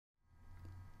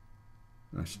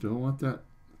I still want that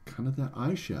kind of that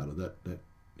eyeshadow, that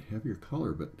heavier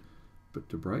color, but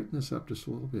to brighten this up just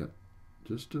a little bit,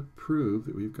 just to prove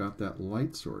that we've got that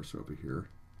light source over here.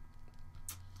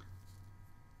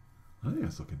 I think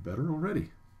it's looking better already.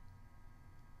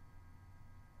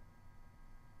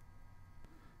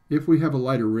 If we have a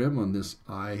lighter rim on this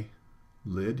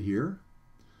eyelid here,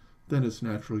 then it's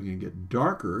naturally going to get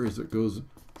darker as it goes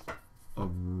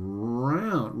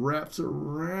around, wraps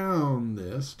around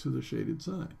this to the shaded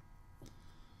side.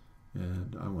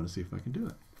 And I want to see if I can do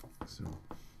it. So,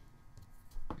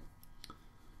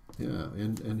 yeah,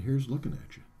 and here's looking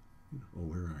at you. Oh,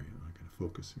 where are you? I got to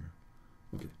focus here.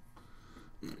 Okay.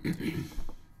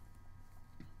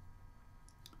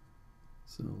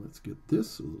 So let's get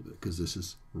this a little bit, because this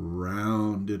is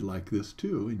rounded like this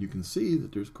too, and you can see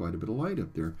that there's quite a bit of light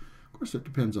up there. Of course, it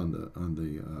depends on the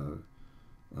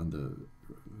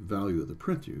value of the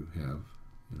print you have.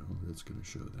 It's going to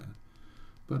show that.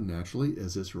 But naturally,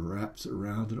 as this wraps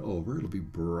around and over, it'll be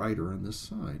brighter on this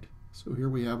side. So here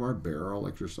we have our barrel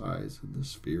exercise and the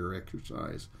sphere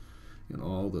exercise, and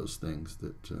all those things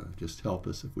that just help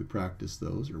us if we practice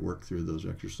those or work through those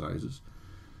exercises.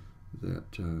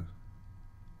 That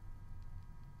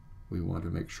we want to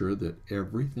make sure that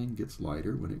everything gets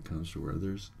lighter when it comes to where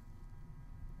there's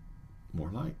more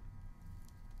light,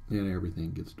 and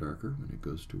everything gets darker when it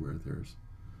goes to where there's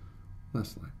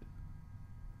less light.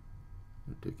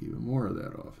 I'll take even more of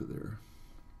that off of there.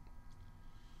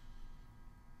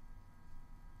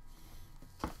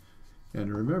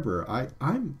 And remember,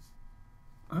 I'm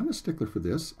a stickler for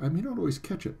this. I may not always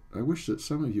catch it. I wish that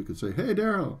some of you could say, "Hey,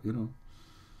 Darrell,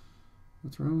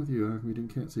 what's wrong with you? We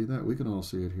can't see that." We can all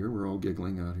see it here. We're all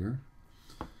giggling out here.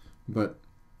 But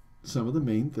some of the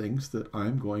main things that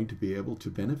I'm going to be able to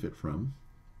benefit from,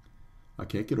 I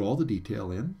can't get all the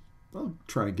detail in. I'll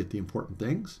try and get the important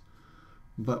things.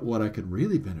 But what I can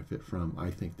really benefit from, I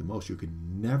think the most, you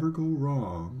can never go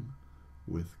wrong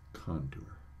with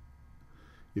contour.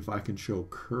 If I can show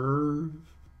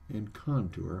curve and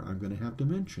contour, I'm going to have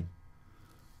dimension.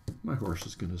 My horse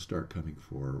is going to start coming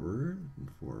forward and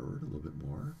forward a little bit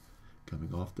more,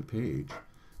 coming off the page.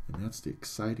 And that's the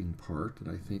exciting part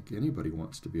that I think anybody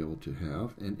wants to be able to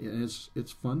have. And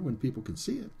it's fun when people can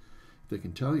see it. If they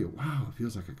can tell you, "Wow, it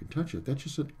feels like I can touch it," that's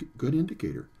just a good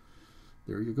indicator.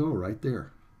 There you go, right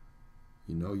there.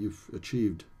 You've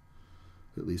achieved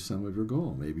at least some of your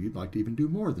goal. Maybe you'd like to even do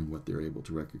more than what they're able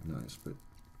to recognize. But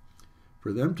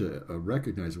for them to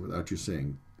recognize it without you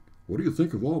saying, "What do you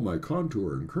think of all my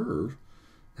contour and curve?"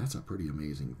 that's a pretty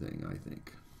amazing thing, I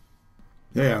think.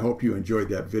 Hey, I hope you enjoyed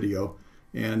that video.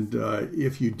 And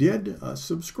if you did,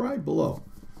 subscribe below.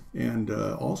 And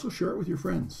also share it with your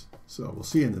friends. So we'll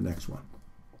see you in the next one.